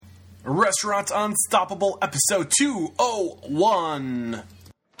Restaurant Unstoppable, episode 201.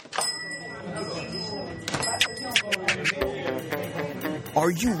 Are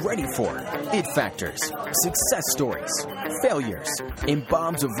you ready for it factors, success stories, failures, and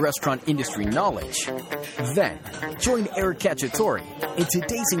bombs of restaurant industry knowledge? Then, join Eric Cacciatore and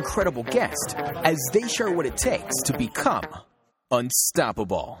today's incredible guest as they share what it takes to become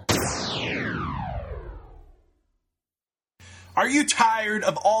unstoppable. Are you tired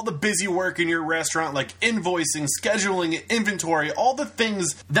of all the busy work in your restaurant, like invoicing, scheduling, inventory, all the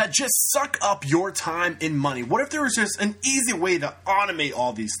things that just suck up your time and money? What if there was just an easy way to automate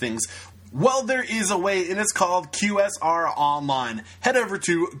all these things? Well, there is a way, and it's called QSR Online. Head over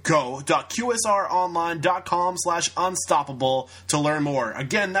to go.qsronline.com/unstoppable to learn more.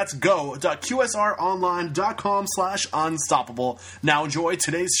 Again, that's go.qsronline.com/unstoppable. Now enjoy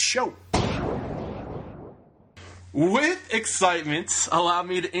today's show. With excitement, allow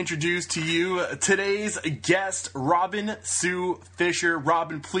me to introduce to you today's guest, Robin Sue Fisher.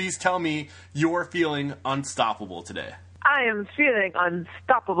 Robin, please tell me you're feeling unstoppable today. I am feeling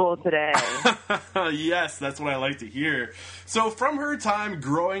unstoppable today. Yes, that's what I like to hear. So from her time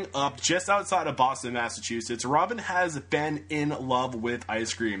growing up just outside of Boston, Massachusetts, Robin has been in love with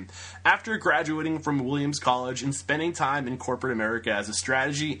ice cream. After graduating from Williams College and spending time in corporate America as a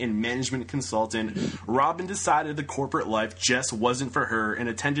strategy and management consultant, Robin decided the corporate life just wasn't for her and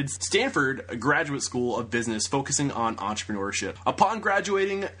attended Stanford Graduate School of Business, focusing on entrepreneurship. Upon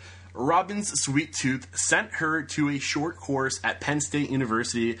graduating, Robin's sweet tooth sent her to a short course at Penn State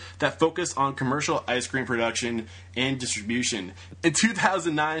University that focused on commercial ice cream production and distribution. In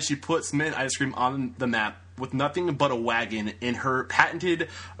 2009, she put Smitten Ice Cream on the map with nothing but a wagon in her patented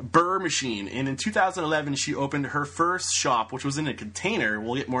burr machine. And in 2011, she opened her first shop, which was in a container.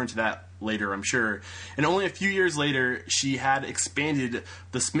 We'll get more into that later, I'm sure. And only a few years later, she had expanded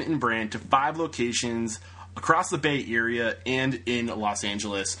the Smitten brand to 5 locations across the Bay Area and in Los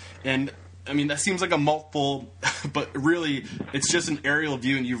Angeles. And I mean, that seems like a multiple, but really it's just an aerial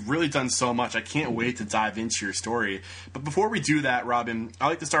view, and you've really done so much. I can't wait to dive into your story. But before we do that, Robin, I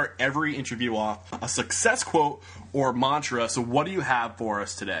like to start every interview off a success quote or mantra. So what do you have for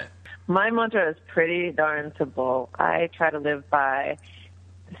us today? My mantra is pretty darn simple. I try to live by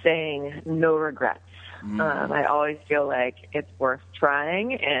saying no regrets. I always feel like it's worth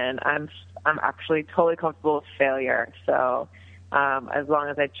trying, and I'm actually totally comfortable with failure. So as long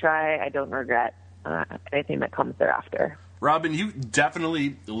as I try, I don't regret anything that comes thereafter. Robin, you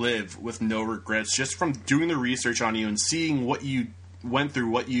definitely live with no regrets, just from doing the research on you and seeing what you went through,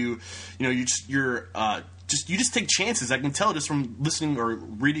 what you just take chances. I can tell just from listening or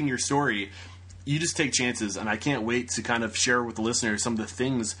reading your story. You just take chances, and I can't wait to kind of share with the listeners some of the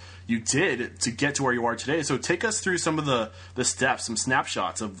things you did to get to where you are today. So take us through some of the steps, some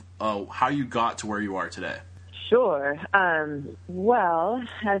snapshots of how you got to where you are today. Sure. Well,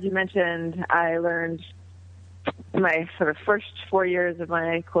 as you mentioned, I learned my sort of first 4 years of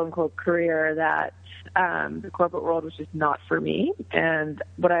my quote-unquote career that the corporate world was just not for me. And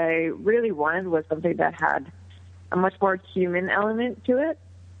what I really wanted was something that had a much more human element to it.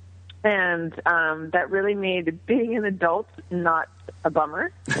 And that really made being an adult not a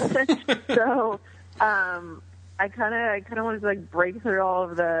bummer. So I kind of wanted to like break through all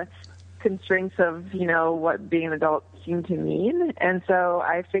of the constraints of what being an adult seemed to mean. And so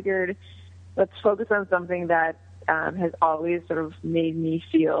I figured, let's focus on something that has always sort of made me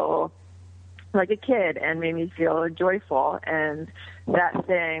feel like a kid and made me feel joyful. And that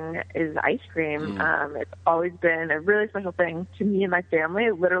thing is ice cream. It's always been a really special thing to me and my family.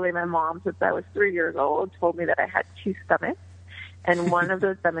 Literally, my mom, since I was 3 years old, told me that I had 2 stomachs. And one of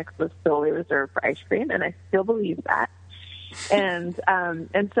those stomachs was solely reserved for ice cream. And I still believe that. And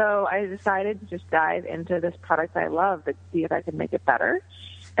so I decided to just dive into this product I love to see if I could make it better.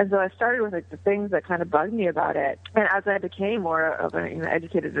 And so I started with the things that kind of bugged me about it. And as I became more of an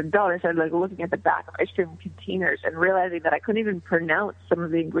educated adult, I started looking at the back of ice cream containers and realizing that I couldn't even pronounce some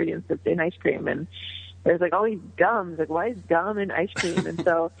of the ingredients that's in ice cream. And there's all these gums. Why is gum in ice cream? And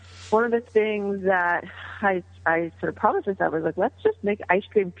so one of the things that I sort of promised myself was let's just make ice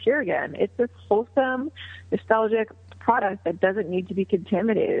cream pure again. It's this wholesome, nostalgic product that doesn't need to be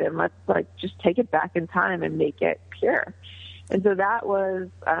contaminated, and let's just take it back in time and make it pure. And so that was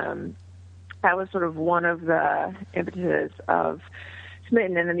sort of one of the impetuses of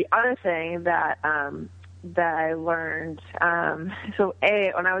Smitten. And then the other thing that I learned, when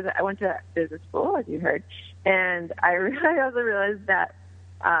I went to business school, as you heard, and I also realized that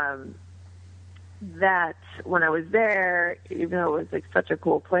that when I was there, even though it was such a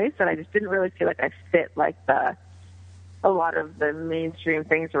cool place, that I just didn't really feel like I fit a lot of the mainstream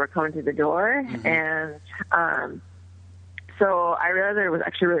things that were coming through the door. And so I realized that I was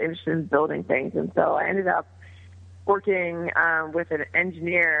actually really interested in building things. And so I ended up working with an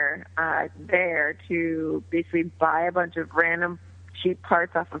engineer there to basically buy a bunch of random cheap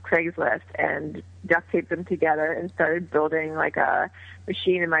parts off of Craigslist and duct tape them together and started building like a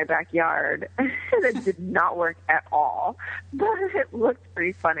machine in my backyard that did not work at all, but it looked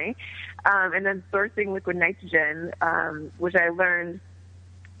pretty funny. And then sourcing liquid nitrogen, which I learned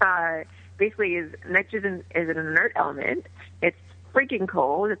basically is nitrogen is an inert element. It's freaking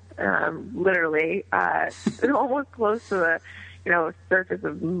cold. It's literally it's almost close to the surface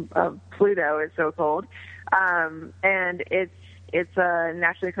of Pluto. It's so cold, and it's a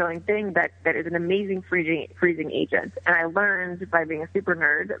naturally occurring thing that is an amazing freezing agent. And I learned by being a super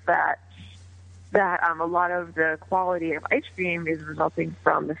nerd that a lot of the quality of ice cream is resulting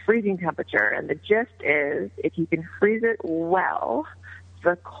from the freezing temperature. And the gist is, if you can freeze it well,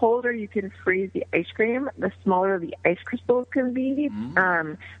 the colder you can freeze the ice cream, the smaller the ice crystals can be.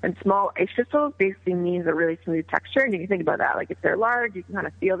 And small ice crystals basically means a really smooth texture. And you can think about that. Like if they're large, you can kind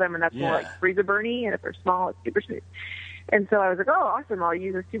of feel them, and that's more like freezer-burny. And if they're small, it's super smooth. And so I was like, oh, awesome. I'll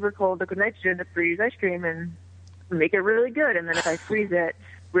use a super cold liquid nitrogen to freeze ice cream and make it really good. And then if I freeze it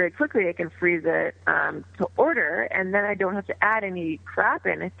really quickly, I can freeze it to order, and then I don't have to add any crap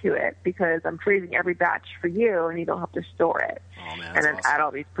into it because I'm freezing every batch for you, and you don't have to store it. Oh, man, and then awesome. add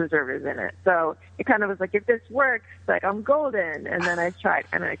all these preservatives in it. So it kind of was like, if this works, like I'm golden. And then I tried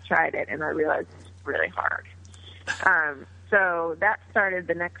it, and I realized it's really hard. So that started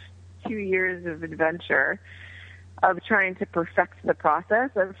the next 2 years of adventure of trying to perfect the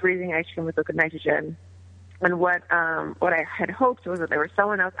process of freezing ice cream with liquid nitrogen. And what I had hoped was that there was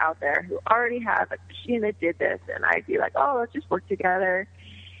someone else out there who already had a machine that did this, and I'd be like, oh, let's just work together.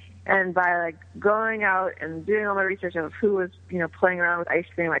 And by like going out and doing all my research of who was playing around with ice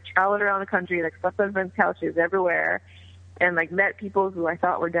cream, I traveled around the country, like slept on friends' couches everywhere, and like met people who I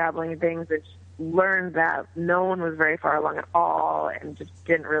thought were dabbling in things, and learned that no one was very far along at all, and just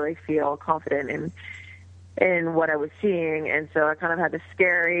didn't really feel confident in what I was seeing. And so I kind of had this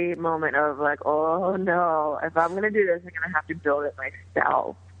scary moment of like, oh no, if I'm going to do this, I'm going to have to build it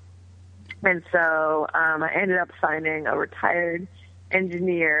myself. And so I ended up finding a retired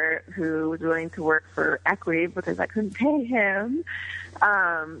engineer who was willing to work for Equity because I couldn't pay him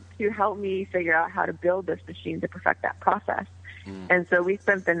to help me figure out how to build this machine to perfect that process. And so we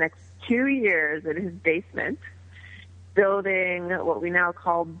spent the next 2 years in his basement building what we now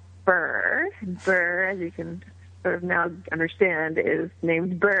call Burr. Burr, as you can sort of now understand, is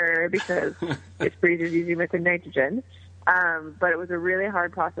named Burr because it freezes using liquid nitrogen. But it was a really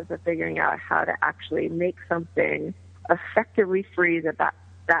hard process of figuring out how to actually make something effectively freeze at that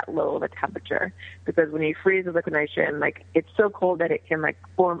low of a temperature. Because when you freeze with liquid nitrogen, like it's so cold that it can like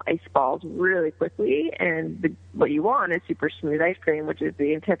form ice balls really quickly. And what you want is super smooth ice cream, which is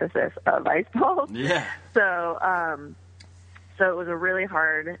the antithesis of ice balls. Yeah. So it was a really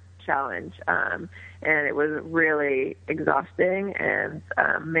hard challenge, and it was really exhausting, and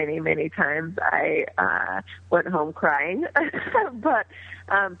many times I went home crying. But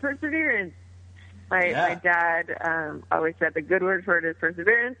perseverance. My dad always said the good word for it is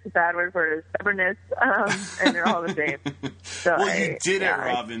perseverance, the bad word for it is stubbornness, and they're all the same. So well, you did it,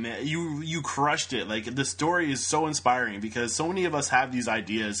 Robin. You crushed it. Like, the story is so inspiring because so many of us have these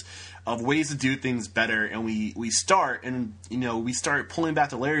ideas of ways to do things better, and we start, and we start pulling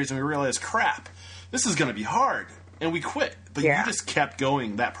back the layers, and we realize, crap, this is going to be hard, and we quit. But you just kept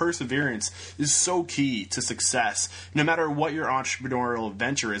going. That perseverance is so key to success, no matter what your entrepreneurial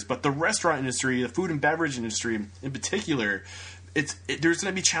venture is. But the restaurant industry, the food and beverage industry in particular, there's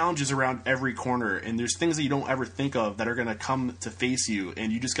going to be challenges around every corner, and there's things that you don't ever think of that are going to come to face you,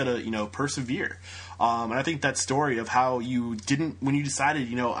 and you just got to persevere. And I think that story of how you didn't, when you decided,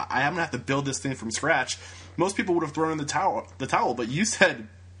 I'm going to have to build this thing from scratch, most people would have thrown in the towel, but you said,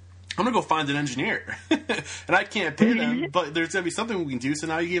 I'm going to go find an engineer, and I can't pay them, but there's going to be something we can do. So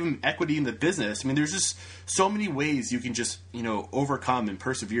now you give them equity in the business. I mean, there's just so many ways you can just, overcome and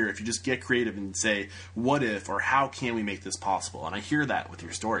persevere if you just get creative and say, what if, or how can we make this possible? And I hear that with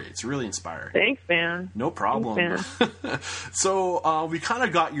your story. It's really inspiring. Thanks, man. No problem. Thanks, man. So we kind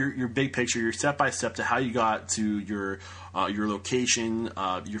of got your big picture, your step-by-step to how you got to your location,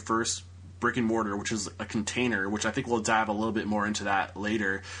 your first brick and mortar, which is a container, which I think we'll dive a little bit more into that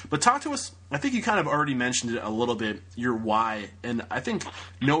later. But talk to us, I think you kind of already mentioned it a little bit, your why. And I think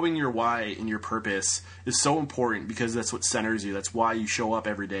knowing your why and your purpose is so important because that's what centers you. That's why you show up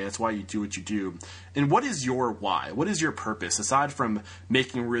every day. That's why you do what you do. And what is your why? What is your purpose? Aside from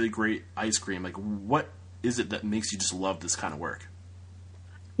making really great ice cream, like what is it that makes you just love this kind of work?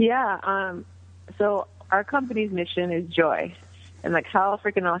 Yeah. So our company's mission is joy. And, like, how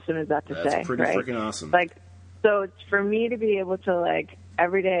freaking awesome is that to say? That's pretty right? freaking awesome. Like, so it's for me to be able to, like,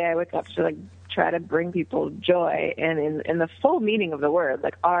 every day I wake up to, like, try to bring people joy, and in the full meaning of the word.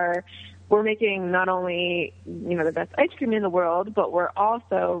 Like, we're making not only, you know, the best ice cream in the world, but we're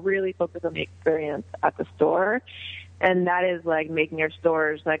also really focused on the experience at the store. And that is, like, making our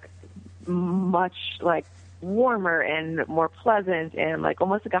stores, like, much, like, warmer and more pleasant and, like,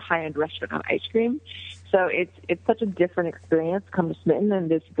 almost like a high-end restaurant on ice cream. So it's such a different experience to come to Smitten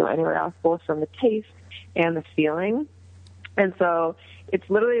than it is to go anywhere else, both from the taste and the feeling. And so it's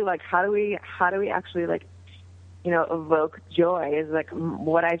literally like, how do we actually, like, you know, evoke joy is, like,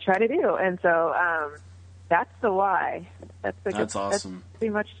 what I try to do. And so that's the why. That's awesome. That's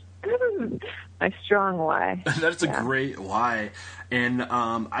pretty much my strong why. That's a great why. And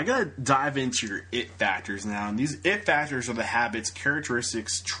I got to dive into your it factors now. And these it factors are the habits,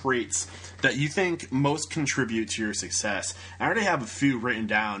 characteristics, traits that you think most contribute to your success. I already have a few written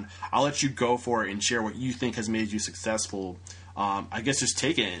down. I'll let you go for it and share what you think has made you successful. I guess just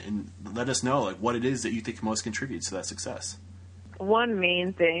take it and let us know, like, what it is that you think most contributes to that success. One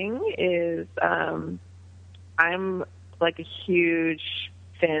main thing is I'm, like, a huge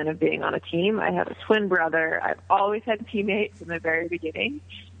fan of being on a team. I have a twin brother. I've always had teammates from the very beginning,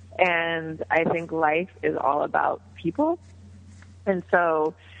 and I think life is all about people. And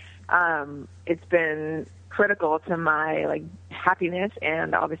so it's been critical to my, like, happiness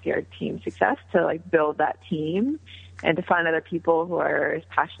and obviously our team success to, like, build that team and to find other people who are as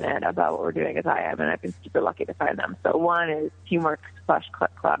passionate about what we're doing as I am, and I've been super lucky to find them. So one is teamwork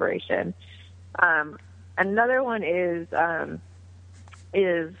 / collaboration. Another one is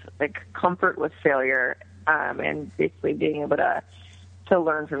like comfort with failure, and basically being able to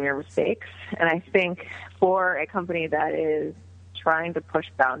learn from your mistakes. And I think for a company that is trying to push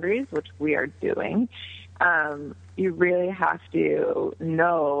boundaries, which we are doing, you really have to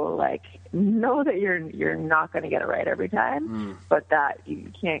know that you're not going to get it right every time, but that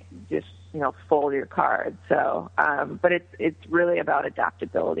you can't just, you know, fold your cards. So, but it's really about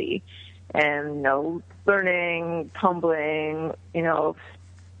adaptability and, you know, learning, tumbling, you know,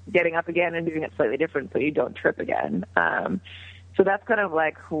 getting up again and doing it slightly different so you don't trip again. So that's kind of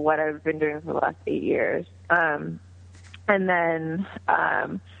like what I've been doing for the last 8 years. And then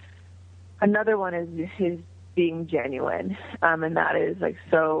another one is being genuine, and that is, like,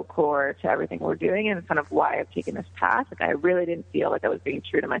 so core to everything we're doing, and it's kind of why I've taken this path. Like, I really didn't feel like I was being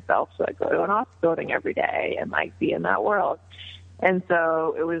true to myself, so I go to an office building every day and, like, be in that world. And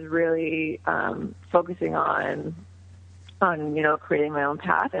so it was really focusing on, you know, creating my own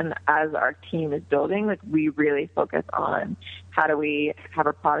path. And as our team is building, like, we really focus on how do we have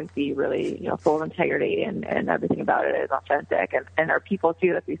our product be really, you know, full of integrity and everything about it is authentic. And our people,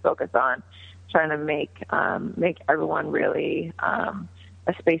 too, that we focus on trying to make everyone really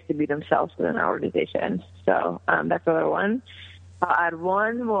a space to be themselves within our organization. So that's another one. I'll add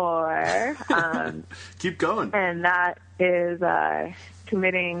one more. Keep going. And that is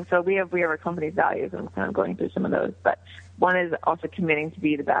committing. So we have our company's values, and I'm kind of going through some of those. But one is also committing to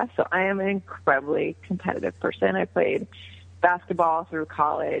be the best. So I am an incredibly competitive person. I played basketball through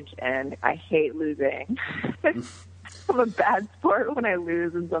college, and I hate losing. I'm a bad sport when I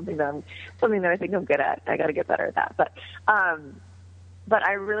lose in something that I think I'm good at. I got to get better at that. But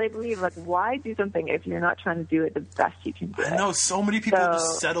I really believe, like, why do something if you're not trying to do it the best you can do it? I know so many people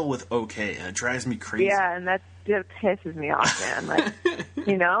just settle with okay, and it drives me crazy. Yeah, and that pisses me off, man. Like,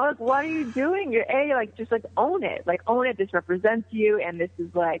 you know, like, what are you doing? Just own it. Like, own it. This represents you, and this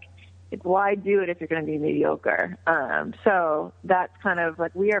is, like, it's why do it if you're going to be mediocre? So that's kind of,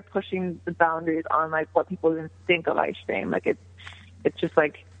 like, we are pushing the boundaries on, like, what people even think of ice cream. Like, it's just,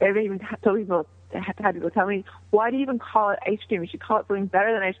 like, I've even told people, had people tell me, why do you even call it ice cream? You should call it something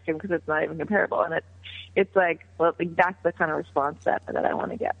better than ice cream because it's not even comparable. And it's like, well, like, that's the kind of response that I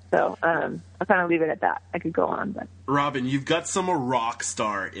want to get. So I'll kind of leave it at that. I could go on, but Robin, you've got some rock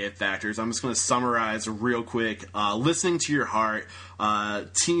star it factors. I'm just going to summarize real quick. Listening to your heart,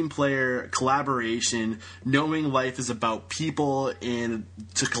 team player, collaboration, knowing life is about people and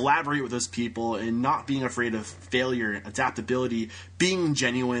to collaborate with those people and not being afraid of failure, adaptability, being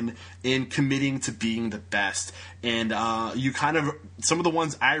genuine, and committing to being the best. And you kind of, some of the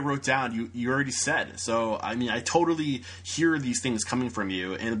ones I wrote down, you already said. So, I mean, I totally hear these things coming from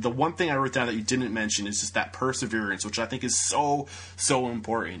you. And the one thing I wrote down that you didn't mention is just that perseverance, which I think is so, so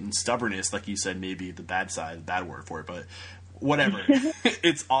important. And stubbornness, like you said, maybe the bad side, the bad word for it, but whatever.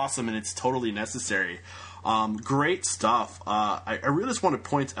 It's awesome and it's totally necessary. Great stuff. I really just want to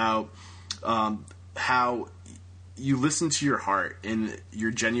point out how you listen to your heart and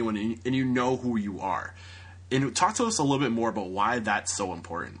you're genuine and you know who you are. And talk to us a little bit more about why that's so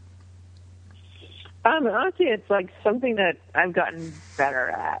important. Honestly, it's like something that I've gotten better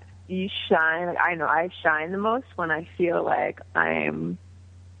at. You shine. Like, I know I shine the most when I feel like I'm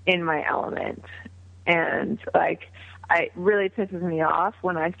in my element. And like, it really pisses me off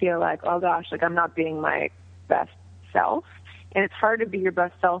when I feel like, oh gosh, like I'm not being my best self. And it's hard to be your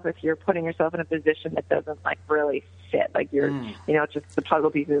best self if you're putting yourself in a position that doesn't like really fit. Like you're, you know, just the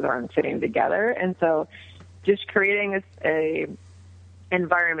puzzle pieces aren't fitting together. And so just creating a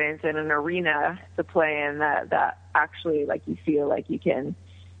environment and an arena to play in that actually like you feel like you can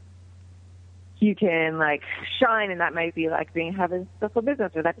like shine, and that might be like having a successful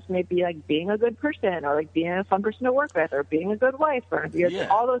business, or that just may be like being a good person, or like being a fun person to work with, or being a good wife, or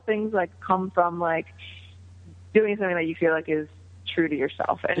all those things like come from like doing something that you feel like is true to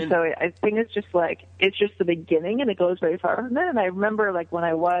yourself. And so I think it's just the beginning, and it goes very far from there. And I remember like when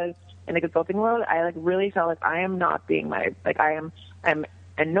I was in the consulting world, I like really felt like I am not being I'm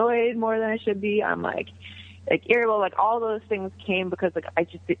annoyed more than I should be. I'm like irritable, like all those things came because like I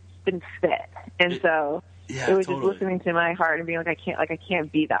just didn't fit. And so it was just listening to my heart and being like, I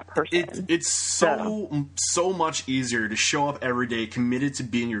can't be that person. It's so much easier to show up every day committed to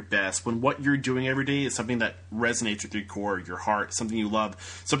being your best when what you're doing every day is something that resonates with your core, your heart, something you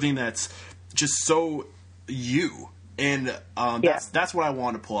love, something that's just so you. And that's what I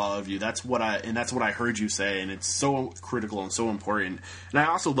want to pull out of you. That's what I heard you say, and it's so critical and so important. And I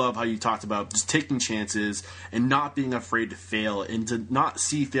also love how you talked about just taking chances and not being afraid to fail, and to not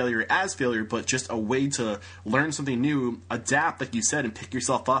see failure as failure, but just a way to learn something new, adapt, like you said, and pick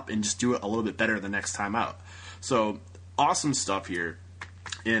yourself up and just do it a little bit better the next time out. So awesome stuff here.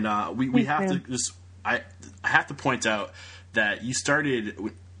 And we have to just I have to point out that you started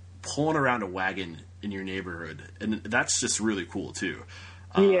pulling around a wagon in your neighborhood, and that's just really cool too.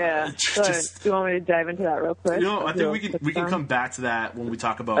 Do you want me to dive into that real quick? I think we can come back to that when we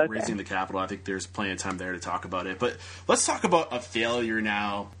talk about raising the capital. I think there's plenty of time there to talk about it. But let's talk about a failure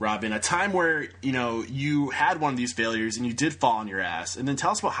now, Robin. A time where you had one of these failures and you did fall on your ass, and then tell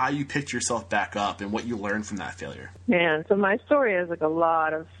us about how you picked yourself back up and what you learned from that failure. Man, so my story has like a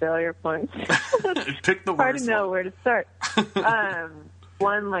lot of failure points. Pick the worst. Hard to know where to start.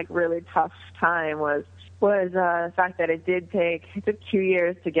 One like really tough time was the fact that it took 2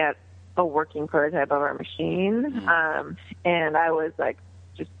 years to get a working prototype of our machine. And I was like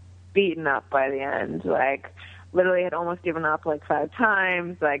just beaten up by the end, like literally had almost given up like 5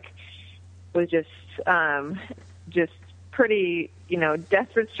 times, like was just pretty,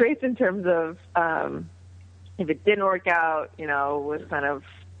 desperate straits in terms of, if it didn't work out, was kind of,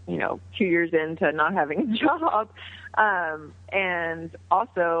 2 years into not having a job. And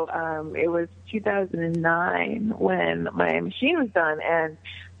also, it was 2009 when my machine was done. And,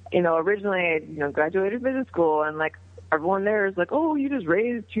 originally I, graduated business school, and like everyone there is like, oh, you just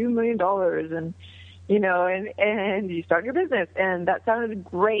raised $2 million and, and you start your business. And that sounded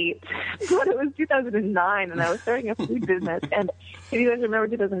great, but it was 2009 and I was starting a food business. And if you guys remember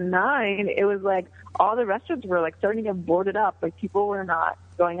 2009, it was like all the restaurants were like starting to get boarded up. Like people were not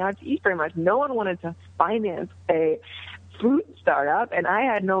going out to eat very much. No one wanted to finance a food startup, and I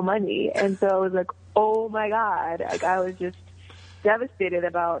had no money. And so I was like, oh my God, like I was just devastated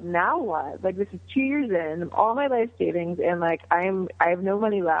about now what? Like this is 2 years in, all my life savings, and like I have no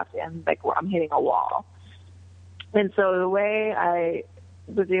money left, and like I'm hitting a wall. And so the way I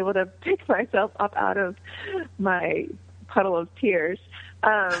was able to pick myself up out of my puddle of tears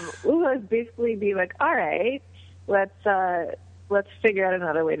was basically be like, all right, let's figure out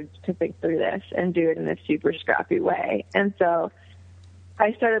another way to think through this and do it in a super scrappy way. And so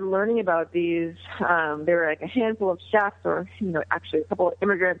I started learning about these. There were like a handful of chefs, or actually a couple of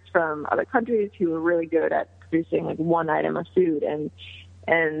immigrants from other countries who were really good at producing like one item of food, and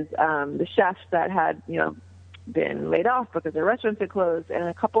the chefs that had been laid off because their restaurants had closed, and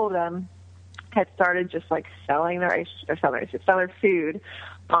a couple of them had started just like selling their food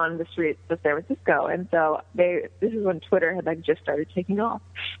on the streets of San Francisco. And so this is when Twitter had like just started taking off.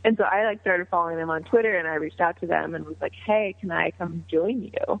 And so I like started following them on Twitter, and I reached out to them and was like, hey, can I come join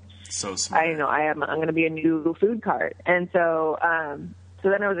you? So smart. I'm going to be a new food cart. And so, so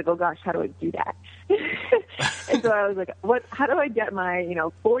then I was like, oh gosh, how do I do that? And so I was like, how do I get my,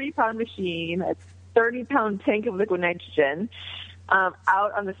 40-pound machine, a 30-pound tank of liquid nitrogen,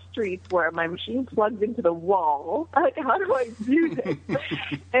 out on the streets where my machine plugs into the wall? Like, how do I do this?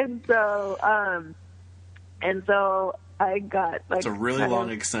 And so I got like it's a really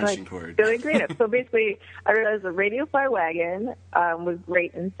long extension cord. Really creative. So basically, I realized the Radio Flyer wagon was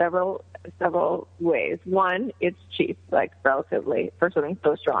great in several ways. One, it's cheap, like relatively for something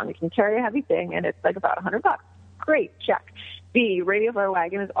so strong. It can carry a heavy thing, and it's like about $100. Great, check. B, Radio Flyer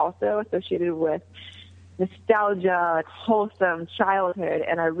wagon is also associated with nostalgia, like wholesome childhood,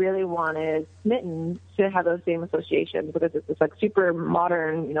 and I really wanted Smitten to have those same associations because it's this like super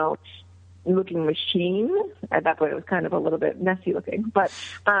modern, you know, looking machine. At that point, it was kind of a little bit messy looking, but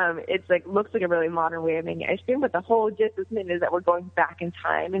it's like looks like a really modern way of making ice cream. But the whole gist of Smitten is that we're going back in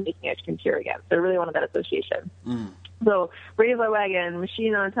time and making ice cream pure again. So I really wanted that association. So Radio Flyer wagon,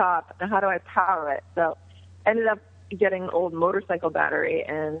 machine on top. Now how do I power it? So ended up getting an old motorcycle battery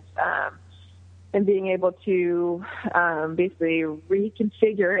and being able to basically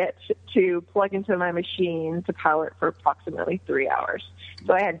reconfigure it to plug into my machine to power it for approximately 3 hours.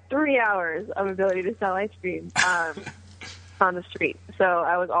 So I had 3 hours of ability to sell ice cream on the street. So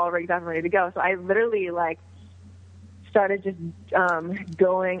I was all rigged up and ready to go. So I literally like started just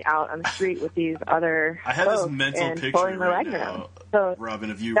going out on the street with these other I had this mental picture right now, so Robin,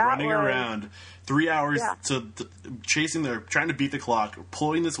 of you running around 3 hours trying to beat the clock,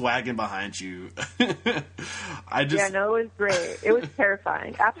 pulling this wagon behind you. It was great. It was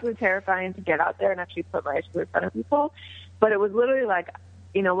terrifying, absolutely terrifying to get out there and actually put my ice cream in front of people. But it was literally like,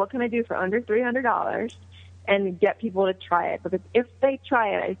 you know, what can I do for under $300 and get people to try it? Because if they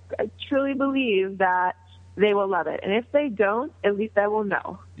try it, I truly believe that they will love it. And if they don't, at least I will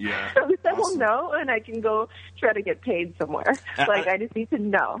know. Yeah. At least I will know, and I can go try to get paid somewhere. I just need to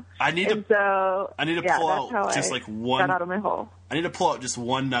know. I need to pull out just like one. Got out of my hole. I need to pull out just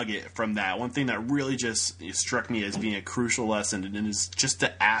one nugget from that. One thing that really just struck me as being a crucial lesson, and is just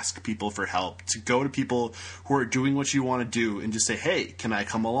to ask people for help, to go to people who are doing what you want to do and just say, hey, can I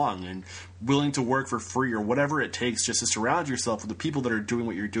come along? And willing to work for free or whatever it takes, just to surround yourself with the people that are doing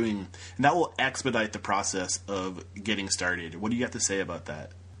what you're doing. And that will expedite the process of getting started. What do you have to say about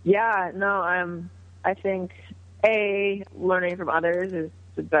that? Yeah, no, I think, learning from others is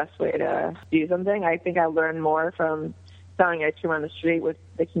the best way to do something. I think I learned more from selling ice cream on the street with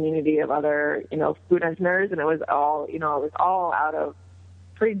the community of other, you know, food entrepreneurs, and it was all out of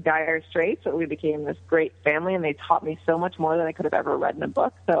pretty dire straits, but we became this great family, and they taught me so much more than I could have ever read in a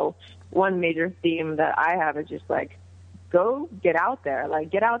book. So one major theme that I have is just like, go get out there.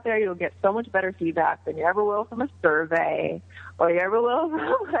 Like, get out there, you'll get so much better feedback than you ever will from a survey or you ever will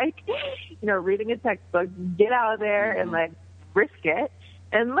from, like, you know, reading a textbook. Get out there and, like, risk it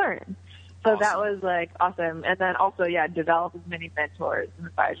and learn. So that was, like, awesome. And then also, develop as many mentors and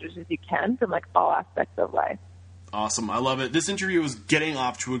advisors as you can from, like, all aspects of life. Awesome. I love it. This interview is getting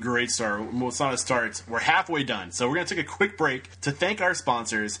off to a great start. Well, it's not a start. We're halfway done. So we're going to take a quick break to thank our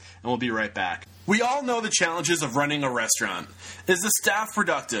sponsors, and we'll be right back. We all know the challenges of running a restaurant. Is the staff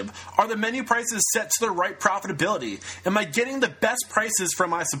productive? Are the menu prices set to the right profitability? Am I getting the best prices from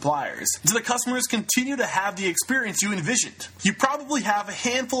my suppliers? Do the customers continue to have the experience you envisioned? You probably have a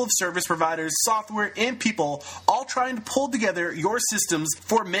handful of service providers, software, and people all trying to pull together your systems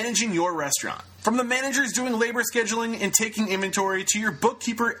for managing your restaurant. From the managers doing labor scheduling and taking inventory to your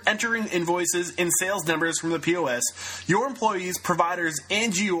bookkeeper entering invoices and sales numbers from the POS, your employees, providers,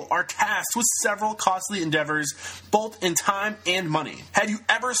 and you are tasked with several costly endeavors, both in time and money. Have you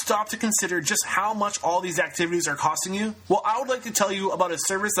ever stopped to consider just how much all these activities are costing you? Well, I would like to tell you about a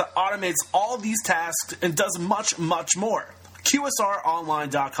service that automates all these tasks and does much, much more.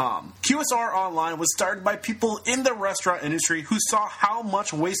 QSROnline.com. QSR Online was started by people in the restaurant industry who saw how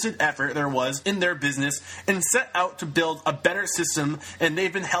much wasted effort there was in their business and set out to build a better system, and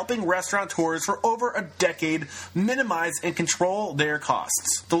they've been helping restaurateurs for over a decade minimize and control their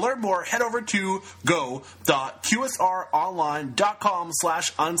costs. To learn more, head over to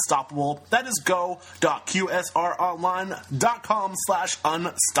go.qsronline.com/unstoppable. That is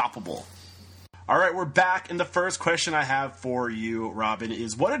go.qsronline.com/unstoppable. All right, we're back, and the first question I have for you, Robin,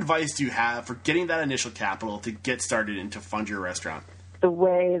 is what advice do you have for getting that initial capital to get started and to fund your restaurant? The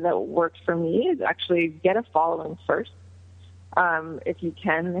way that works for me is actually get a following first. If you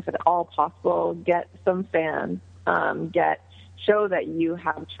can, if at all possible, get some fans, show that you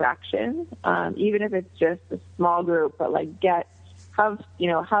have traction, even if it's just a small group, but like have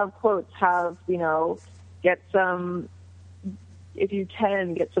quotes, get some. If you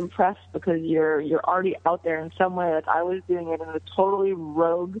can, get some press because you're already out there in some way. Like I was doing it in a totally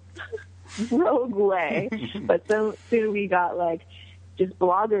rogue way, but soon we got like just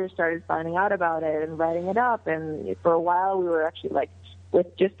bloggers started finding out about it and writing it up, and for a while we were actually like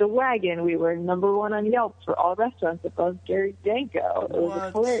with just a wagon, we were #1 on Yelp for all restaurants above Gary Danko. It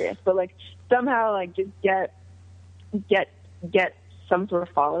was hilarious, but like somehow like just get get some sort of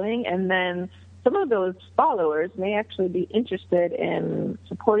following, and then some of those followers may actually be interested in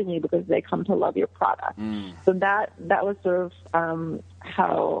supporting you because they come to love your product. So that was sort of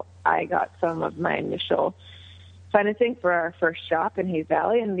how I got some of my initial financing for our first shop in Hayes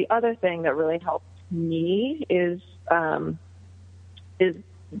Valley. And the other thing that really helped me is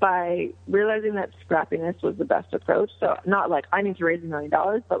by realizing that scrappiness was the best approach. So not like I need to raise $1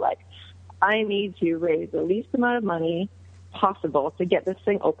 million, but like I need to raise the least amount of money possible to get this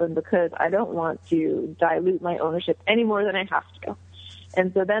thing open, because I don't want to dilute my ownership any more than I have to.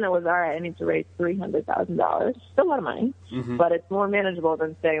 And so then it was, all right, I need to raise $300,000. Still a lot of money, but it's more manageable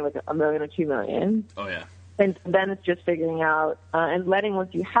than saying like $1 million or $2 million. Oh, yeah. And then it's just figuring out and letting,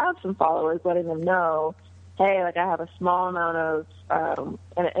 once you have some followers, letting them know, hey, like I have a small amount of,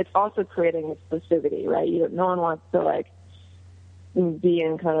 and it's also creating exclusivity, right? No one wants to like be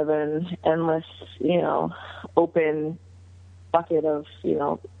in kind of an endless, open bucket of,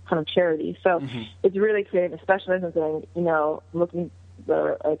 kind of charity. So it's really creating a specialized thing, looking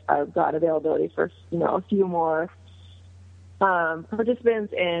for, like, I've got availability for, a few more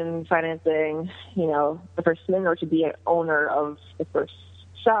participants in financing, the first thing, or to be an owner of the first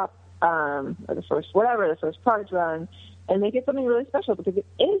shop, or the first product run, and make it something really special, because it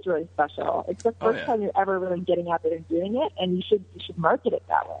is really special. It's the first time you're ever really getting out there and doing it, and you should market it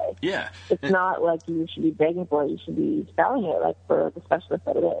that way. Yeah. It's not like you should be begging for it. You should be selling it like for the specialist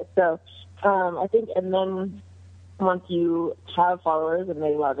that it is. So I think, and then once you have followers and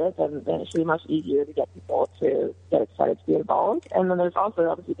they love it, then it should be much easier to get people to get excited to be involved. And then there's also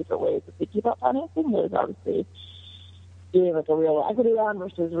obviously different ways of thinking about financing. There's obviously doing like a real equity round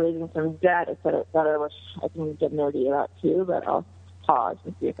versus raising some debt, et cetera, which I can get nerdy about too, but I'll pause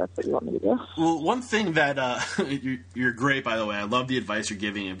and see if that's what you want me to do. Well, one thing that you're great, by the way. I love the advice you're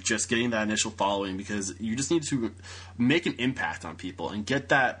giving of just getting that initial following, because you just need to make an impact on people and get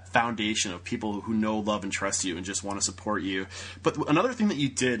that foundation of people who know, love, and trust you and just want to support you. But another thing that you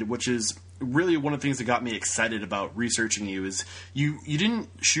did, which is really one of the things that got me excited about researching you, is you didn't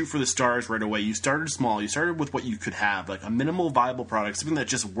shoot for the stars right away. You started small. You started with what you could have, like a minimal viable product, something that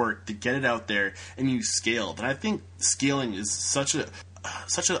just worked, to get it out there, and you scaled. And I think scaling is such a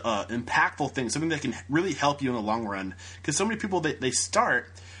impactful thing, something that can really help you in the long run. Because so many people, they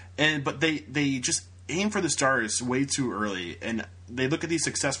start, but they just aim for the stars way too early, and they look at these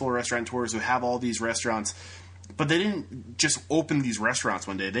successful restaurateurs who have all these restaurants, but they didn't just open these restaurants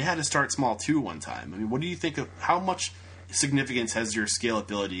one day. They had to start small too one time. I mean, what do you think of how much significance has your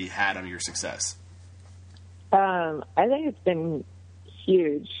scalability had on your success? I think it's been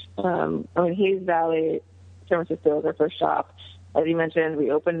huge. Hayes Valley, San Francisco was our first shop. As you mentioned,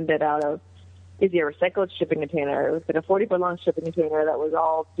 we opened it out of a recycled shipping container. It was like a 40-foot long shipping container that was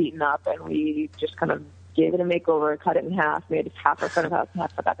all beaten up, and we just kind of gave it a makeover, cut it in half, made half our front of house and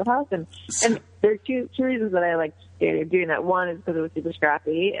half our back of house. And there are two reasons that I liked doing that. One is because it was super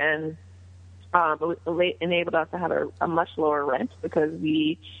scrappy, and it enabled us to have a much lower rent, because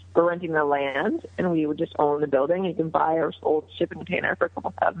we were renting the land and we would just own the building. You can buy our old shipping container for a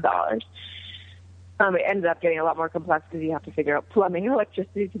couple $1,000s. It ended up getting a lot more complex because you have to figure out plumbing and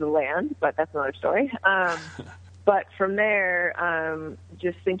electricity to the land, but that's another story. But from there,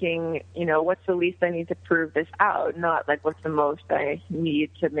 just thinking, what's the least I need to prove this out? Not like what's the most I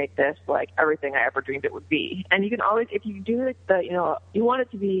need to make this like everything I ever dreamed it would be. And you can always, if you do it, you want it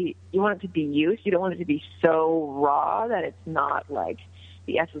to be used. You don't want it to be so raw that it's not like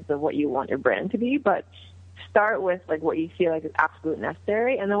the essence of what you want your brand to be. But start with like what you feel like is absolutely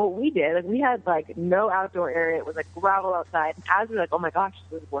necessary. And then what we did, like we had like no outdoor area. It was like gravel outside. And as we were like, oh my gosh,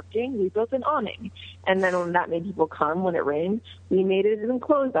 this is working, we built an awning. And then when that made people come when it rained, we made it an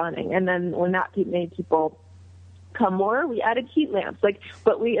enclosed awning. And then when that made people come more, we added heat lamps.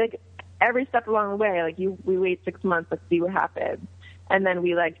 But we every step along the way, we wait 6 months, let's see what happens. And then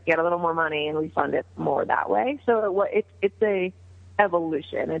we get a little more money and we fund it more that way. So it's a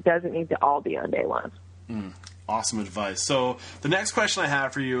evolution. It doesn't need to all be on day one. Awesome advice. So the next question I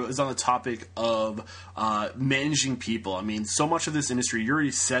have for you is on the topic of managing people. I mean, so much of this industry, you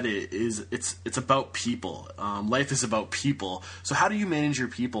already said it, it's about people. Life is about people. So how do you manage your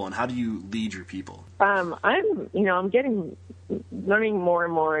people, and how do you lead your people? I'm learning more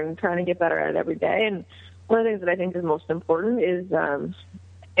and more and trying to get better at it every day. And one of the things that I think is most important is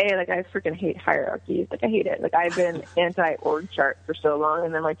I freaking hate hierarchies. I hate it. I've been anti-org chart for so long,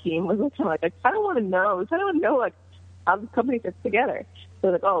 and then my team was kind of I don't want to know. I don't want to know how the company fits together.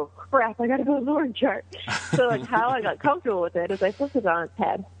 So oh crap, I got to go to the org chart. So how I got comfortable with it is I flipped it on its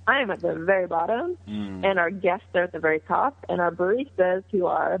head. I am at the very bottom, and our guests are at the very top, and our baristas, who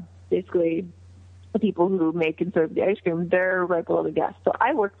are basically the people who make and serve the ice cream, they're right below the guests. So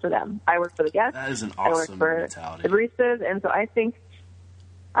I work for them. I work for the guests. That is an awesome mentality. The baristas, and so I think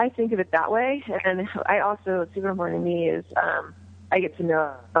of it that way. And I also, super important to me is I get to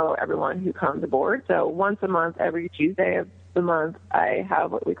know everyone who comes aboard. So once a month, every Tuesday of the month, I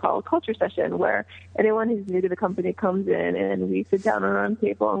have what we call a culture session, where anyone who's new to the company comes in and we sit down around the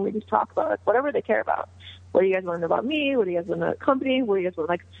table and we just talk about whatever they care about. What do you guys want to know about me? What do you guys want to know about the company? What do you guys want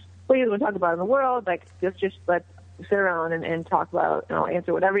to talk about in the world? Like, just let's sit around and talk about,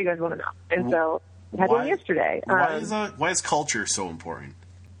 answer whatever you guys want to know. And so we had one yesterday. Why is culture so important?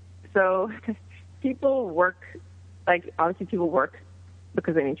 So people work, obviously people work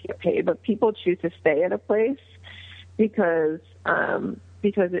because they need to get paid, but people choose to stay at a place because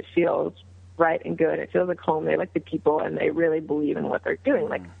it feels right and good. It feels like home. They like the people, and they really believe in what they're doing.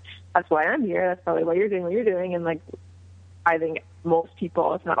 Like, that's why I'm here. That's probably why you're doing what you're doing. And I think most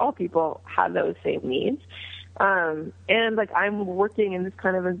people, if not all people, have those same needs. And I'm working in this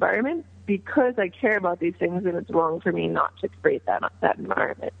kind of environment because I care about these things, and it's wrong for me not to create that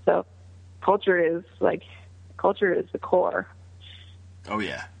environment. So culture is the core. Oh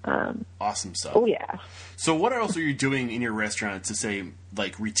yeah. Awesome stuff. Oh yeah. So what else are you doing in your restaurant to say,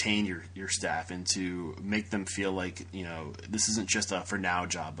 retain your staff and to make them feel like, this isn't just a for now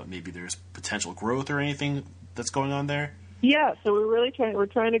job, but maybe there's potential growth or anything that's going on there? Yeah. So we're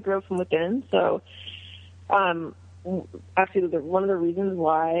trying to grow from within. So, actually, one of the reasons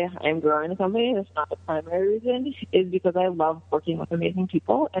why I'm growing the company, that's not the primary reason, is because I love working with amazing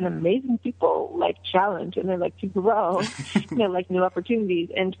people, and amazing people like challenge, and they like to grow, and they like new opportunities.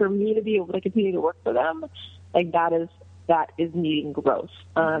 And for me to be able to continue to work for them, that is needing growth.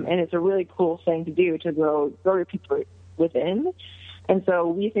 And it's a really cool thing to do, to grow your people within. And so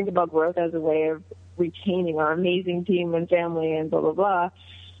we think about growth as a way of retaining our amazing team and family and blah, blah, blah.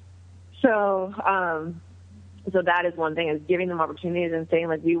 So that is one thing, is giving them opportunities and saying,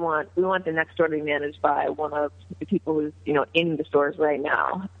 we want the next store to be managed by one of the people who's, in the stores right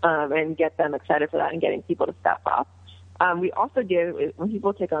now, and get them excited for that and getting people to step up. We also give, when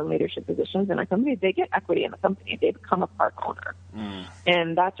people take on leadership positions in our company, they get equity in the company. They become a part owner.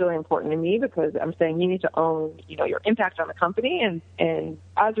 And that's really important to me, because I'm saying you need to own, your impact on the company. And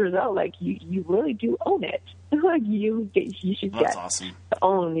as a result, you really do own it. You should get awesome. to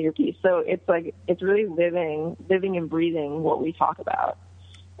own your piece. So it's really living and breathing what we talk about.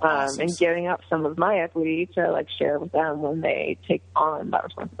 Awesome. And giving up some of my equity to share with them when they take on that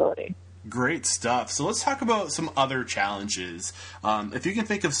responsibility. Great stuff. So let's talk about some other challenges. If you can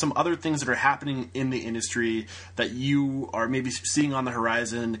think of some other things that are happening in the industry that you are maybe seeing on the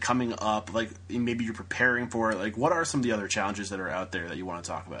horizon coming up, maybe you're preparing for it, what are some of the other challenges that are out there that you want to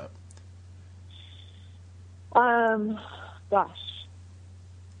talk about? Gosh.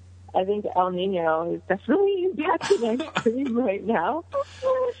 I think El Nino is definitely impacting ice cream right now.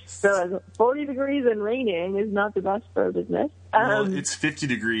 So 40 degrees and raining is not the best for business. Well, it's 50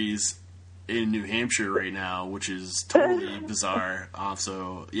 degrees in New Hampshire right now, which is totally bizarre.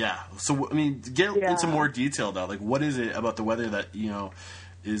 So get into more detail though. What is it about the weather that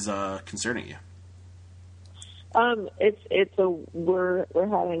is concerning you? We're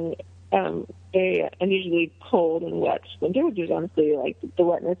having an unusually cold and wet winter, which is honestly the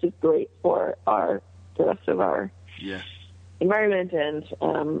wetness is great for the rest of our environment, and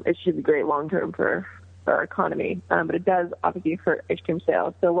it should be great long term for our economy. But it does obviously hurt ice cream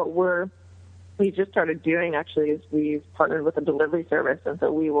sales. So what we just started doing actually is we've partnered with a delivery service, and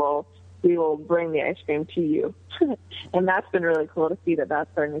so we will bring the ice cream to you, and that's been really cool to see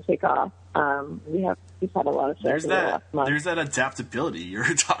that's starting to take off. We've had a lot of sales in the last month. There's that adaptability you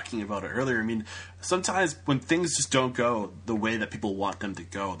were talking about earlier. I mean, sometimes when things just don't go the way that people want them to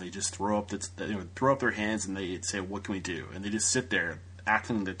go, they just throw up their hands and they say, "What can we do?" And they just sit there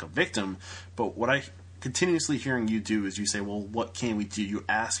acting like a victim. But what I continuously hearing you do is you say, "Well, what can we do?" You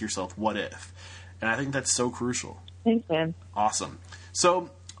ask yourself, "What if?" And I think that's so crucial. Thanks, man. Awesome. So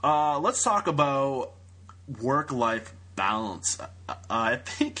let's talk about work-life balance. I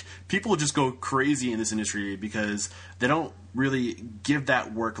think people just go crazy in this industry because they don't really give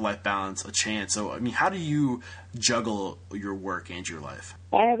that work-life balance a chance. So, how do you juggle your work and your life?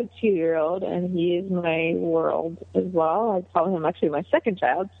 I have a 2-year-old, and he is my world as well. I call him actually my second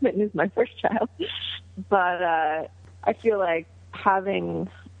child. Smitten is my first child. But I feel like having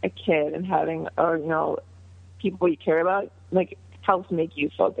a kid and having, people you care about, helps make you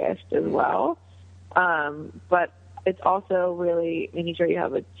focused as well. But it's also really making sure you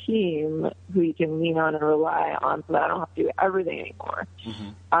have a team who you can lean on and rely on, so that I don't have to do everything anymore. Mm-hmm.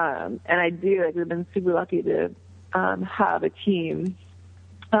 And I do, we've been super lucky to have a team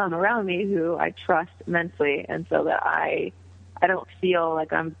around me who I trust immensely, and so that I don't feel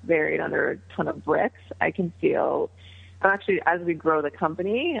like I'm buried under a ton of bricks. I can feel, actually, as we grow the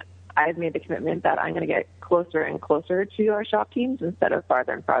company, I've made the commitment that I'm going to get closer and closer to our shop teams instead of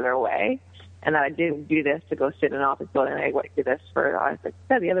farther and farther away. And that I didn't do this to go sit in an office building. I do this for, like I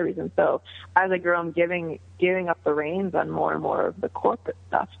said, the other reason. So as I grow, I'm giving up the reins on more and more of the corporate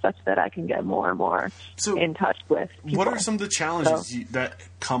stuff, such that I can get more and more in touch with people. What are some of the challenges that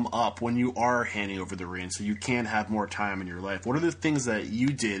come up when you are handing over the reins so you can have more time in your life? What are the things that you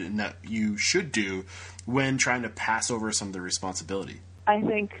did and that you should do when trying to pass over some of the responsibility? I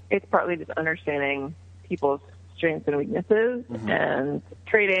think it's partly just understanding people's strengths and weaknesses, and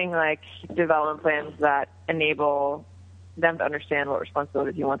creating like development plans that enable them to understand what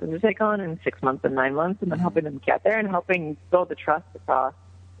responsibilities you want them to take on in 6 months and 9 months, and then helping them get there and helping build the trust across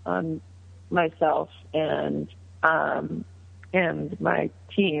myself and my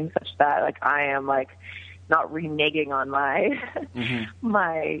team, such that like I am like not reneging on my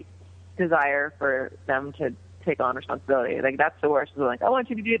my desire for them to take on responsibility. Like that's the worst. Is like, I want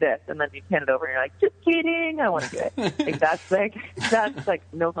you to do this, and then you hand it over, and you're like, just kidding, I want to do it. Like that's like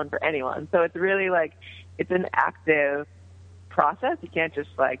no fun for anyone. So it's really like it's an active process. You can't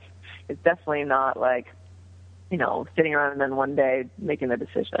just like. It's definitely not like, you know, sitting around and then one day making the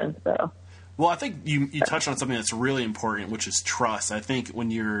decision. So. Well, I think you touched on something that's really important, which is trust. I think when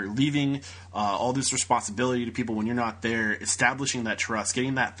you're leaving all this responsibility to people when you're not there, establishing that trust,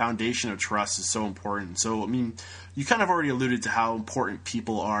 getting that foundation of trust is so important. So, I mean, you kind of already alluded to how important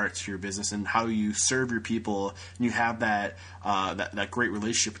people are to your business and how you serve your people, and you have that that great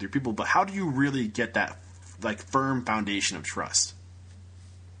relationship with your people. But how do you really get that like firm foundation of trust?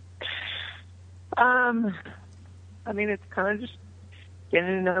 I mean, it's kind of just getting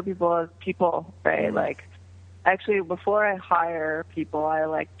to know people as people, right? Like, actually, before I hire people, I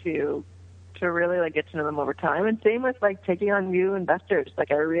like to really like get to know them over time. And same with like taking on new investors.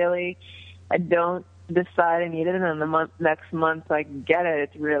 Like, I don't decide I need it, and then the next month I get it.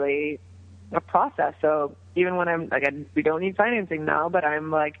 It's really a process. So even when I'm like, we don't need financing now, but I am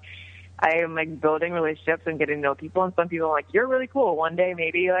like building relationships and getting to know people. And some people are like, you're really cool. One day,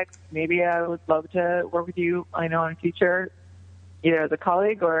 maybe I would love to work with you. I know in the future, either as a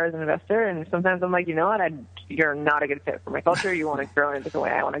colleague or as an investor. And sometimes I'm like, you know what, you're not a good fit for my culture. You want to grow in a different way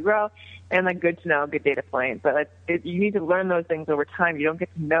I want to grow. And like, good to know, good data point. But you need to learn those things over time. You don't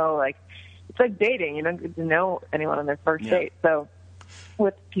get to know, like, it's like dating. You don't get to know anyone on their first date. So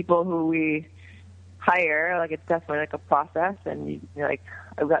with people who we hire, like, it's definitely like a process. And you know, like,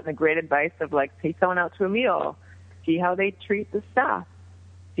 I've gotten the great advice of like, take someone out to a meal, see how they treat the staff.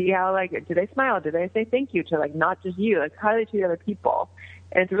 See how, like, do they smile? Do they say thank you to, like, not just you? Like, how do they treat other people?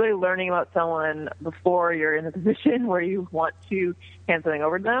 And it's really learning about someone before you're in the position where you want to hand something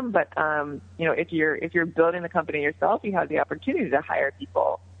over to them. But, you know, if you're building the company yourself, you have the opportunity to hire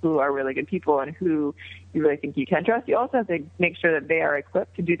people who are really good people and who you really think you can trust. You also have to make sure that they are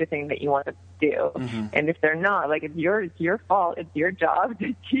equipped to do the thing that you want them to do. And if they're not, like, it's your fault. It's your job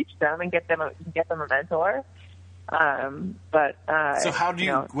to teach them and get them a mentor. So how do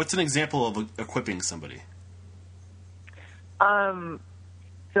you what's an example of equipping somebody?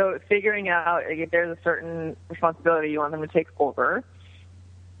 So figuring out, like, if there's a certain responsibility you want them to take over,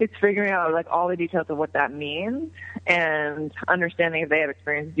 it's figuring out like all the details of what that means and understanding if they have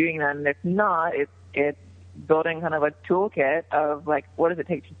experience doing that. And if not, it's building kind of a toolkit of like, what does it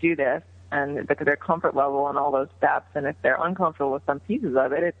take to do this? And their comfort level and all those steps. And if they're uncomfortable with some pieces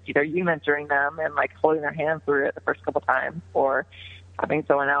of it, it's either you mentoring them and like holding their hand through it the first couple times, or having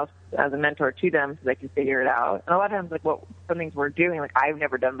someone else as a mentor to them so they can figure it out. And a lot of times, like, some things we're doing, like, I've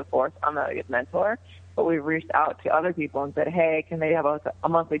never done before, so I'm not a good mentor, but we've reached out to other people and said, hey, can they have a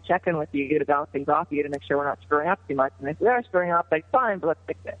monthly check-in with you to bounce things off you to make sure we're not screwing up too much? And if we are screwing up, like, fine, but let's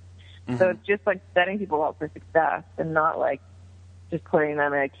fix it. So it's just like setting people up for success and not like just putting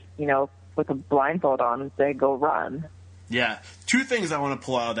them, like, you know, with a blindfold on and say, go run. Yeah. Two things I want to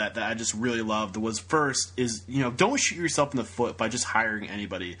pull out of that I just really loved was, first is, you know, don't shoot yourself in the foot by just hiring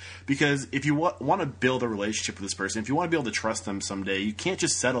anybody. Because if you want to build a relationship with this person, if you want to be able to trust them someday, you can't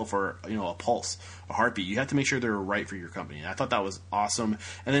just settle for, you know, a pulse, a heartbeat. You have to make sure they're right for your company. And I thought that was awesome.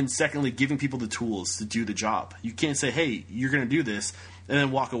 And then secondly, giving people the tools to do the job. You can't say, hey, you're going to do this, and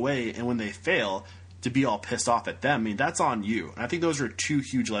then walk away, and when they fail, to be all pissed off at them. I mean, that's on you. And I think those are two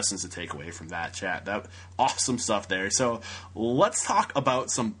huge lessons to take away from that chat. That awesome stuff there. So let's talk about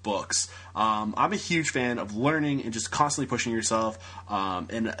some books. I'm a huge fan of learning and just constantly pushing yourself.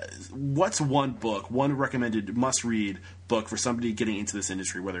 And what's one book, one recommended must-read book for somebody getting into this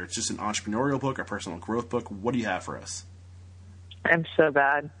industry, whether it's just an entrepreneurial book or personal growth book? What do you have for us? I'm so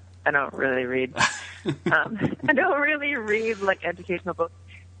bad. I don't really read. I don't really read like educational books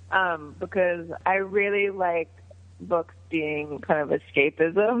because I really like books being kind of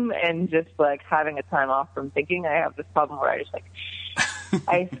escapism and just like having a time off from thinking. I have this problem where I just like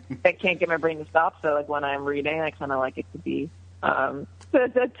I can't get my brain to stop. So like when I'm reading, I kind of like it to be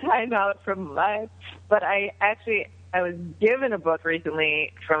the time out from life. But I was given a book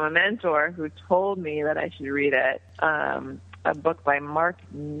recently from a mentor who told me that I should read it. A book by Mark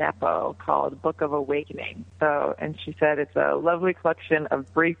Nepo called Book of Awakening. And she said it's a lovely collection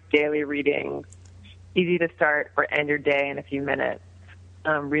of brief daily readings, easy to start or end your day in a few minutes.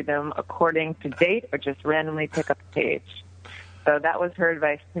 Read them according to date or just randomly pick up a page. So that was her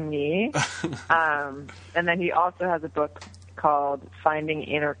advice to me. And then he also has a book called Finding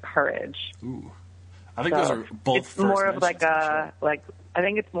Inner Courage. Ooh. I think those are both. It's more of like I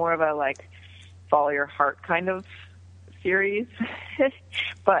think it's more of a like follow your heart kind of series.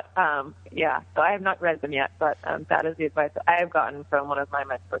 But yeah, so I have not read them yet, but that is the advice that I have gotten from one of my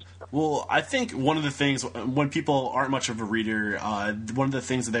mentors. Well, I think one of the things when people aren't much of a reader, one of the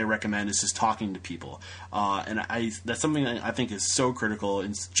things that they recommend is just talking to people, and that's something that I think is so critical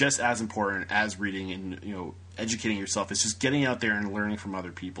and just as important as reading and educating yourself. It's just getting out there and learning from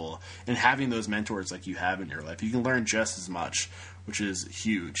other people and having those mentors like you have in your life. You can learn just as much, which is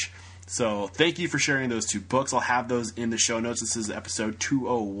huge. So thank you for sharing those two books. I'll have those in the show notes. This is episode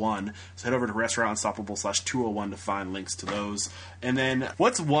 201. So head over to RestaurantUnstoppable/201 to find links to those. And then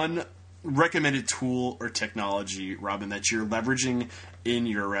what's one recommended tool or technology, Robin, that you're leveraging in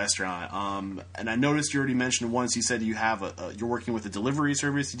your restaurant? And I noticed you already mentioned once, you said you have you're working with a delivery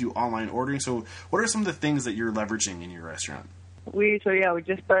service, you do online ordering. So what are some of the things that you're leveraging in your restaurant? We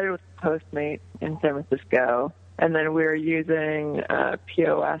just started with Postmate in San Francisco, and then we're using a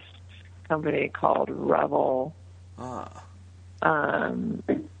POS company called Revel. So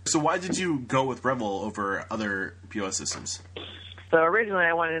why did you go with Revel over other POS systems? So originally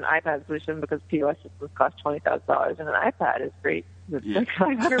I wanted an iPad solution because POS systems cost $20,000, and an iPad is great. It's like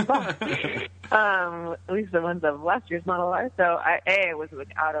 $500. At least the ones of last year's model are. So it was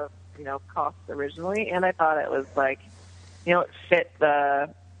like out of cost originally, and I thought it was like it fit the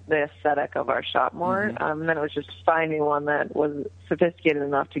aesthetic of our shop more. And then it was just finding one that was sophisticated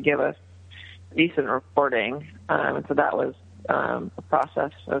enough to give us decent reporting. And so that was a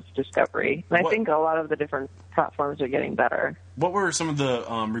process of discovery. And I think a lot of the different platforms are getting better. What were some of the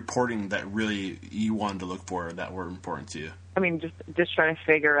reporting that really you wanted to look for that were important to you? I mean, just trying to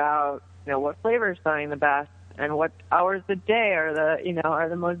figure out, what flavor is selling the best and what hours of the day are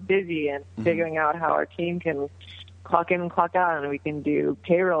the most busy, and figuring out how our team can clock in and clock out, and we can do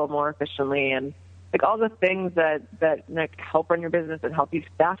payroll more efficiently, and like all the things that help run your business and help you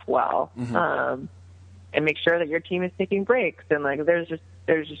staff well, and make sure that your team is taking breaks. And like there's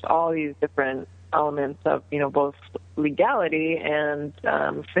just all these different elements of both legality and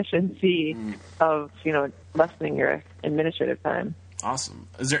efficiency of lessening your administrative time. Awesome.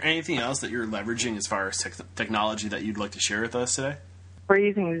 Is there anything else that you're leveraging as far as technology that you'd like to share with us today? We're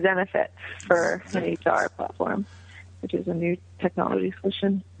using Zenefit for an HR platform, which is a new technology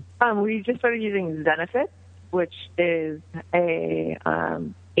solution. We just started using Zenefit, which is a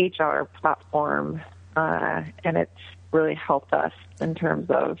HR platform, and it's really helped us in terms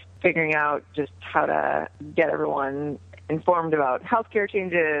of figuring out just how to get everyone informed about healthcare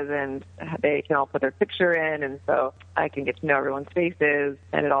changes, and they can all put their picture in, and so I can get to know everyone's faces,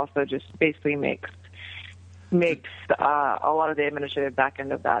 and it also just basically makes a lot of the administrative back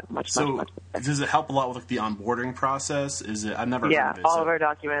end of that much better. Does it help a lot with like the onboarding process? I've never heard of it. All of our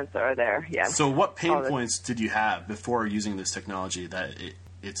documents are there. Yeah. So what pain points did you have before using this technology that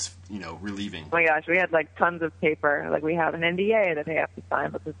it's relieving? Oh my gosh, we had like tons of paper. Like we have an NDA that they have to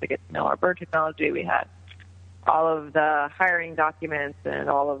sign because they get to know our bird technology. We had all of the hiring documents and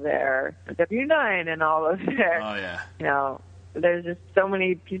all of their W-9 and all of their, there's just so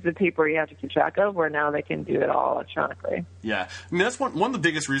many pieces of paper you have to keep track of, where now they can do it all electronically. Yeah. I mean, that's one of the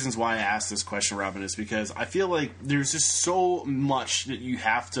biggest reasons why I asked this question, Robin, is because I feel like there's just so much that you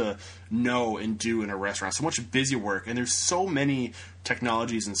have to know and do in a restaurant, so much busy work, and there's so many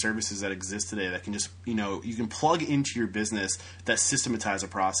technologies and services that exist today that can just, you can plug into your business that systematize a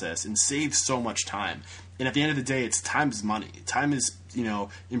process and save so much time. And at the end of the day, time is money. Time is,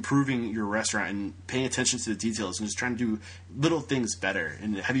 improving your restaurant and paying attention to the details and just trying to do little things better.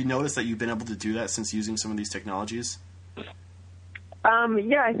 And have you noticed that you've been able to do that since using some of these technologies?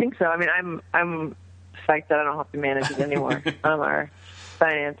 Yeah, I think so. I mean, I'm psyched that I don't have to manage it anymore. Our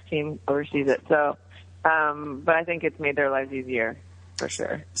finance team oversees it. So, but I think it's made their lives easier. for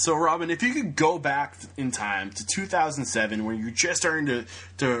sure. So, Robin, if you could go back in time to 2007, where you're just starting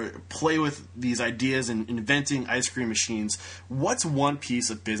to play with these ideas and inventing ice cream machines, what's one piece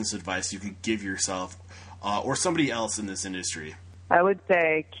of business advice you could give yourself or somebody else in this industry? I would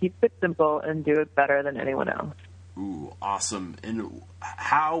say keep it simple and do it better than anyone else. Ooh, awesome. And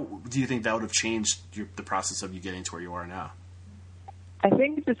how do you think that would have changed the process of you getting to where you are now? I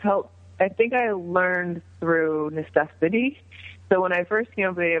think it just helped. I think I learned through necessity. So when I first came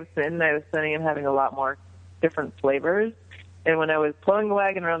up with Davidson, I was sending and having a lot more different flavors. And when I was pulling the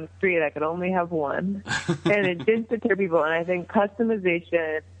wagon around the street, I could only have one. And it didn't deter people. And I think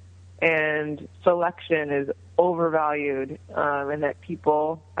customization and selection is overvalued, and that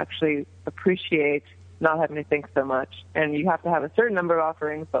people actually appreciate not having to think so much. And you have to have a certain number of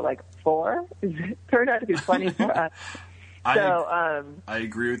offerings, but like 4 turned out to be plenty for us. So I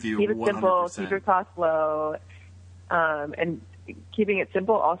agree with you. Keep it 100%. simple, keep your costs low, and keeping it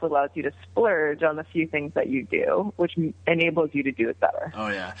simple also allows you to splurge on the few things that you do, which enables you to do it better. Oh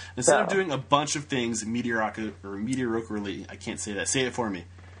yeah! Instead of doing a bunch of things mediocrely, I can't say that. Say it for me.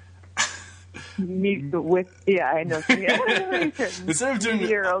 I know. Instead of doing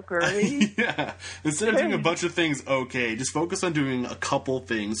mediocrely, instead of doing a bunch of things, okay, just focus on doing a couple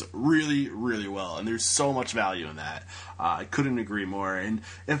things really, really well, and there's so much value in that. I couldn't agree more. And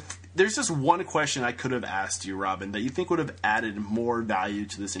if there's just one question I could have asked you, Robin, that you think would have added more value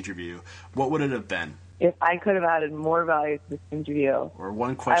to this interview, what would it have been? If I could have added more value to this interview, or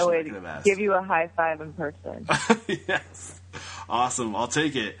one question I could have asked, give you a high five in person. Yes. Awesome. I'll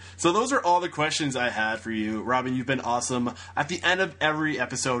take it. So those are all the questions I had for you. Robin, you've been awesome. At the end of every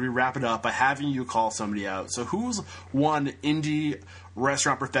episode, we wrap it up by having you call somebody out. So who's one indie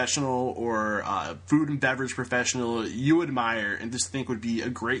restaurant professional or food and beverage professional you admire and just think would be a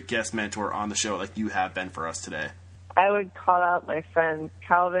great guest mentor on the show like you have been for us today? I would call out my friend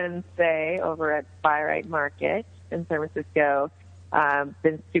Calvin Say over at Buy Right Market in San Francisco.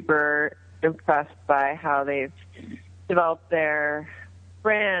 Been super impressed by how they've developed their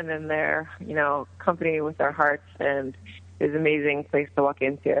brand and their, company with their hearts, and is an amazing place to walk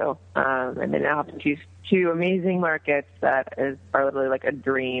into. And they now have two amazing markets that are literally like a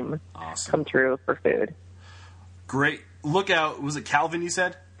dream come true for food. Great. Look out. Was it Calvin you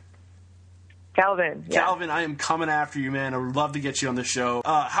said? Calvin, yeah. Calvin, I am coming after you, man. I would love to get you on the show.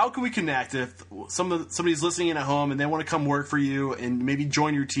 How can we connect if somebody's listening in at home and they want to come work for you and maybe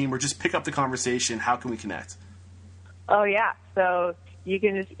join your team or just pick up the conversation? How can we connect? Oh, yeah. So you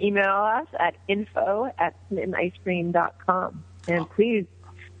can just email us at info@smittenicecream.com. And please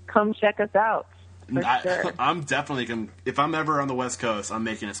come check us out. Sure. I'm definitely going to, if I'm ever on the West Coast, I'm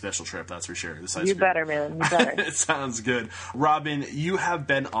making a special trip, that's for sure. You better, man. You better. It sounds good. Robin, you have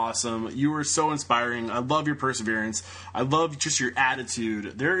been awesome. You were so inspiring. I love your perseverance. I love just your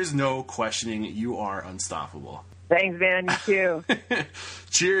attitude. There is no questioning you are unstoppable. Thanks, man. You too.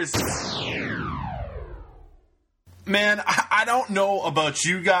 Cheers. Man, I don't know about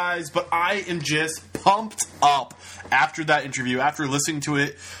you guys, but I am just pumped up after that interview, after listening to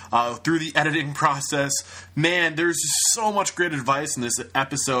it through the editing process. Man, there's so much great advice in this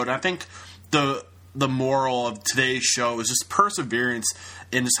episode. I think the moral of today's show is just perseverance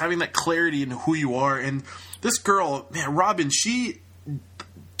and just having that clarity in who you are. And this girl, man, Robin, she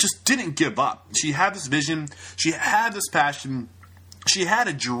just didn't give up. She had this vision. She had this passion. She had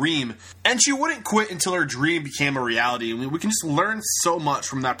a dream, and she wouldn't quit until her dream became a reality. I mean, we can just learn so much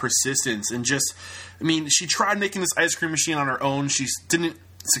from that persistence. And just, she tried making this ice cream machine on her own. She didn't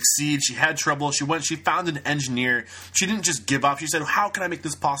succeed. She had trouble. She found an engineer. She didn't just give up. She said, how can I make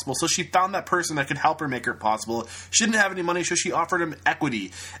this possible? So she found that person that could help her make it possible. She didn't have any money, so she offered him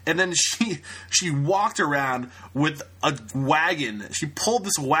equity. And then she walked around with a wagon. She pulled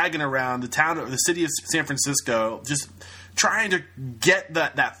this wagon around the city of San Francisco, just trying to get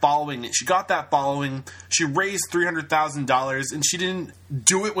that following. She got that following. She raised $300,000, and she didn't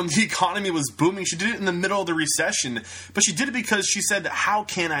do it when the economy was booming. She did it in the middle of the recession, but she did it because she said, how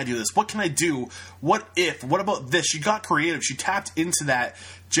can I do this? What can I do? What if? What about this? She got creative. She tapped into that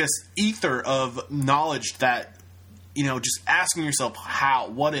just ether of knowledge that, just asking yourself, how?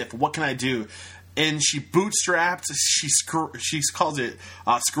 What if? What can I do? And she bootstrapped. She calls it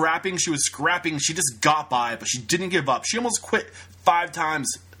scrapping. She was scrapping. She just got by, but she didn't give up. She almost quit 5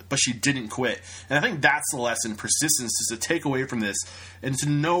 times, but she didn't quit. And I think that's the lesson. Persistence is to take away from this and to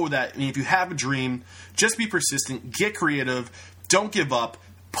know that if you have a dream, just be persistent, get creative, don't give up,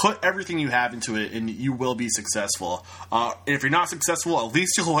 put everything you have into it, and you will be successful. And if you're not successful, at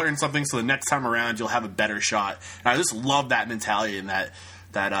least you'll learn something, so the next time around you'll have a better shot. And I just love that mentality and that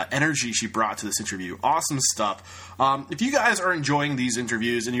energy she brought to this interview. Awesome stuff. If you guys are enjoying these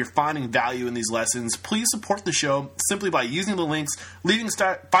interviews and you're finding value in these lessons, please support the show simply by using the links, leaving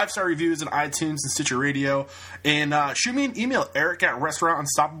 5-star reviews on iTunes and Stitcher Radio, and shoot me an email,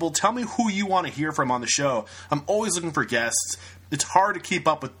 Eric@RestaurantUnstoppable. Tell me who you want to hear from on the show. I'm always looking for guests. It's hard to keep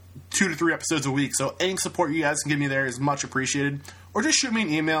up with 2 to 3 episodes a week, so any support you guys can give me there is much appreciated. Or just shoot me an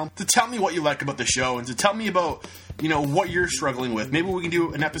email to tell me what you like about the show and to tell me about, what you're struggling with. Maybe we can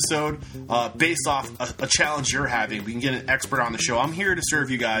do an episode based off a challenge you're having. We can get an expert on the show. I'm here to serve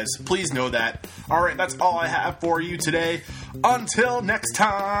you guys. Please know that. All right, that's all I have for you today. Until next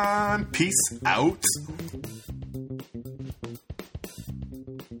time, peace out.